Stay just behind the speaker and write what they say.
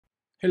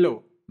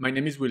Hello, my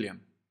name is William.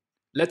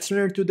 Let's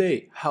learn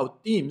today how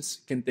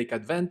teams can take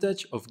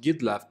advantage of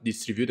GitLab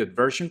distributed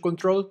version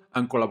control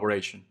and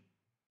collaboration.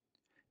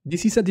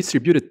 This is a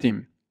distributed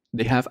team.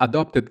 They have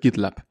adopted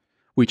GitLab,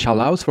 which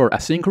allows for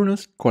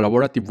asynchronous,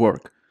 collaborative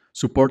work,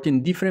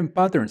 supporting different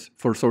patterns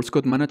for source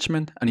code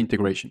management and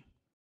integration.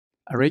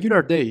 A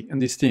regular day in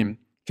this team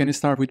can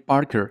start with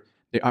Parker,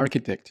 the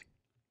architect,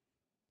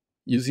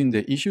 using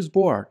the issues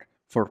board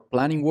for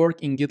planning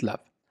work in GitLab,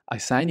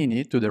 assigning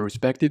it to the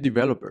respective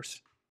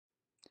developers.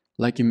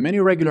 Like in many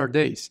regular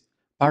days,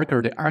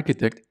 Parker, the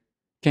architect,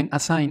 can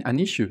assign an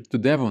issue to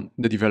Devon,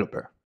 the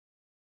developer.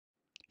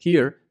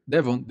 Here,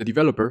 Devon, the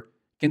developer,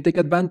 can take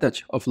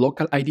advantage of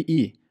local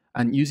IDE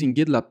and using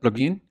GitLab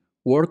plugin,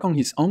 work on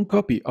his own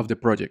copy of the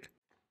project.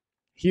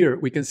 Here,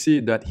 we can see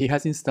that he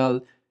has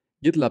installed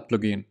GitLab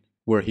plugin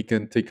where he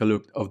can take a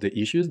look of the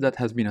issues that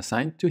has been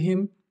assigned to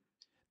him,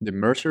 the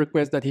merge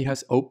request that he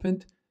has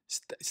opened,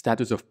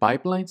 status of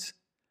pipelines,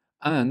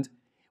 and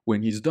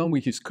when he's done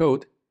with his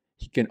code,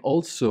 he can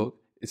also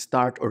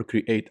start or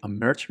create a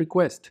merge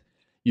request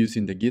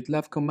using the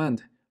GitLab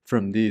command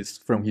from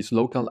his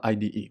local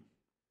IDE.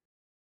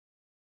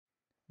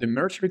 The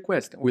merge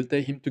request will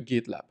take him to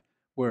GitLab,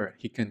 where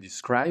he can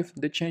describe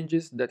the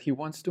changes that he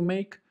wants to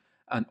make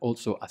and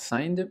also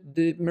assign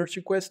the merge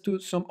request to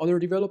some other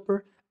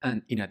developer,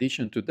 and in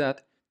addition to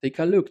that, take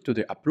a look to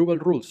the approval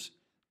rules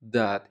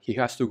that he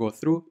has to go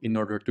through in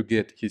order to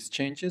get his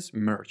changes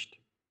merged.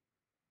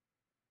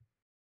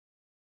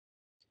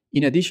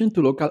 In addition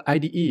to local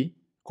IDE,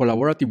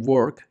 collaborative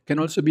work can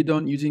also be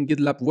done using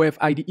GitLab Web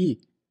IDE,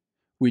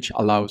 which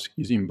allows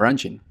using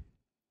branching.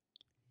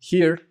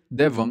 Here,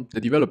 Devon,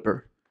 the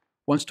developer,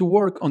 wants to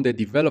work on the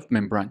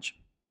development branch,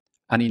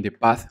 and in the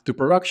path to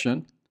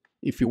production,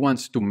 if he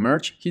wants to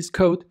merge his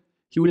code,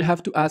 he will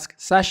have to ask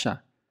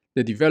Sasha,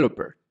 the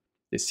developer,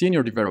 the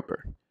senior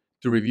developer,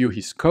 to review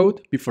his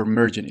code before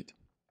merging it.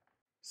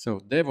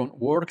 So Devon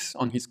works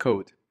on his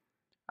code,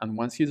 and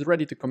once he's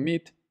ready to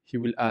commit, he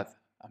will add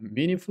a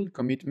meaningful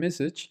commit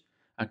message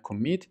and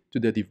commit to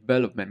the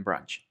development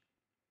branch,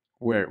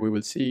 where we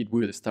will see it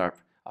will start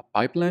a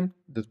pipeline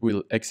that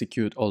will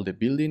execute all the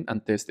building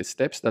and test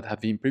steps that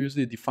have been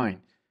previously defined.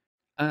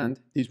 And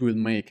this will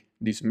make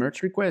this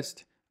merge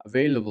request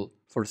available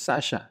for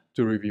Sasha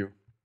to review.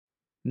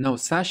 Now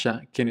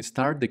Sasha can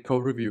start the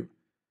code review.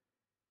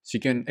 She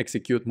can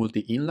execute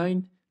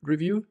multi-inline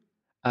review,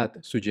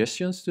 add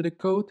suggestions to the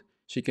code.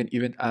 She can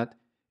even add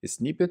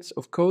snippets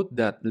of code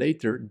that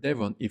later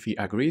Devon, if he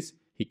agrees,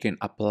 he can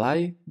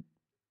apply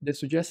the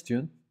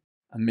suggestion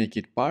and make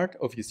it part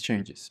of his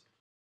changes.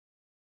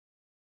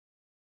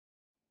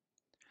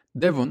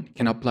 Devon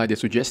can apply the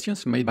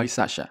suggestions made by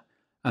Sasha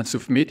and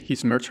submit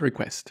his merge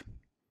request.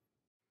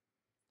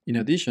 In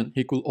addition,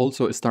 he could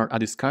also start a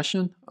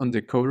discussion on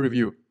the code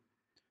review.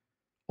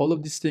 All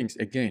of these things,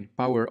 again,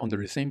 power under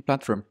the same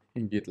platform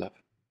in GitLab.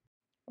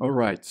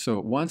 Alright, so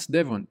once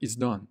Devon is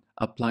done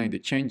applying the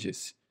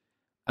changes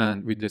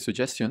and with the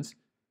suggestions,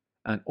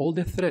 and all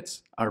the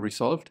threads are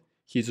resolved,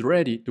 he's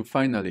ready to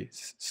finally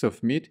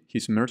submit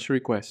his merge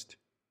request.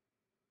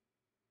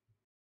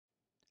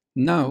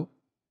 Now,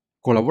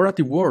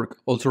 collaborative work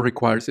also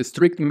requires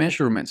strict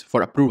measurements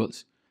for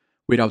approvals,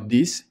 without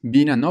this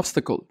being an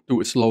obstacle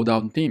to slow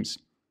down teams.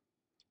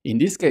 In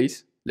this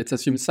case, let's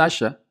assume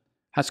Sasha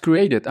has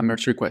created a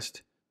merge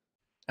request.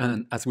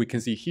 And as we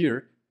can see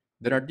here,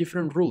 there are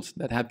different rules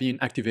that have been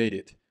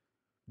activated,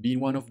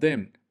 being one of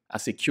them a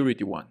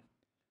security one.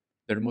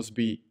 There must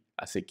be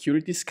a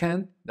security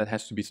scan that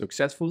has to be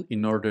successful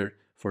in order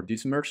for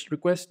this merge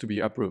request to be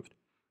approved.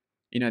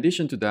 In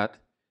addition to that,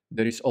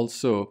 there is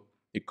also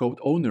the code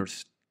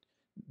owners,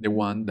 the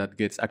one that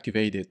gets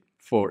activated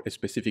for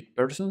specific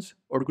persons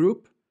or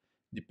group,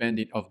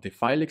 depending on the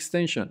file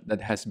extension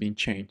that has been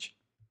changed.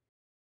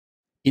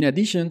 In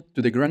addition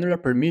to the granular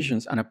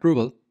permissions and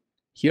approval,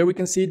 here we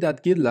can see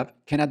that GitLab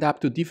can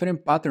adapt to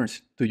different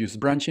patterns to use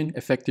branching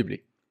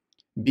effectively,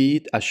 be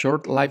it a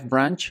short-lived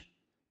branch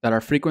that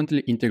are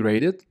frequently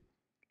integrated,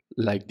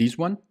 like this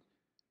one,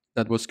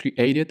 that was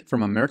created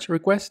from a merge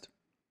request,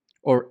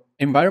 or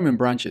environment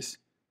branches,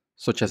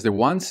 such as the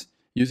ones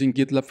using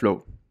GitLab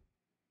Flow.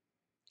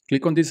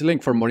 Click on this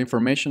link for more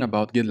information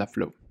about GitLab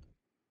Flow.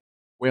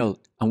 Well,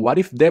 and what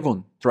if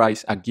Devon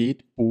tries a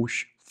git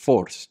push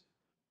force?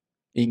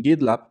 In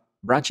GitLab,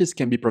 branches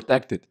can be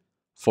protected,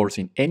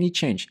 forcing any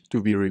change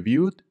to be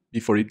reviewed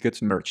before it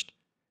gets merged,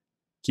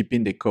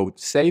 keeping the code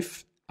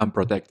safe and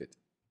protected.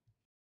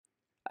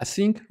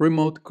 Async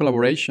remote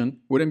collaboration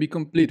wouldn't be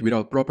complete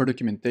without proper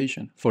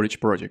documentation for each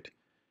project.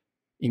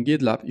 In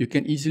GitLab, you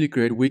can easily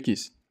create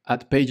wikis,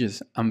 add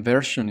pages, and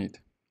version it,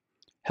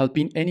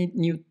 helping any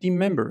new team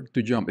member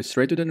to jump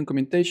straight to the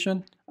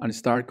documentation and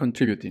start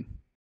contributing.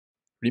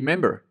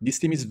 Remember, this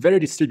team is very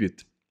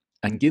distributed,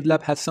 and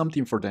GitLab has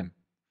something for them.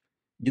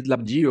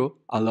 GitLab Geo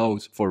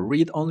allows for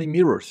read-only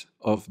mirrors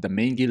of the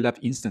main GitLab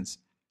instance,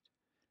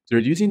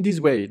 reducing this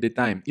way the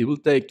time it will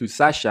take to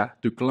Sasha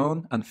to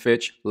clone and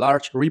fetch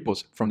large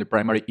repos from the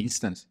primary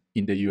instance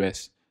in the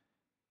US.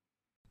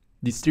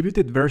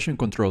 Distributed version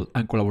control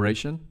and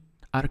collaboration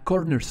are a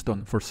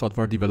cornerstone for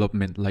software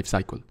development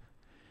lifecycle.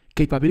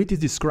 Capabilities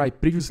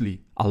described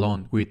previously,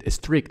 along with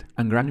strict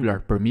and granular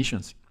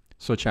permissions,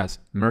 such as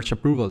merge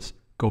approvals,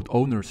 code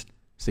owners,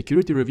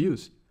 security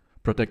reviews,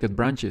 protected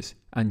branches,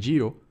 and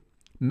geo,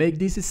 make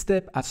this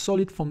step a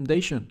solid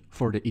foundation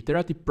for the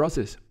iterative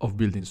process of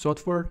building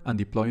software and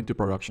deploying to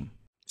production.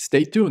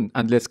 Stay tuned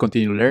and let's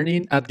continue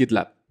learning at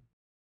GitLab.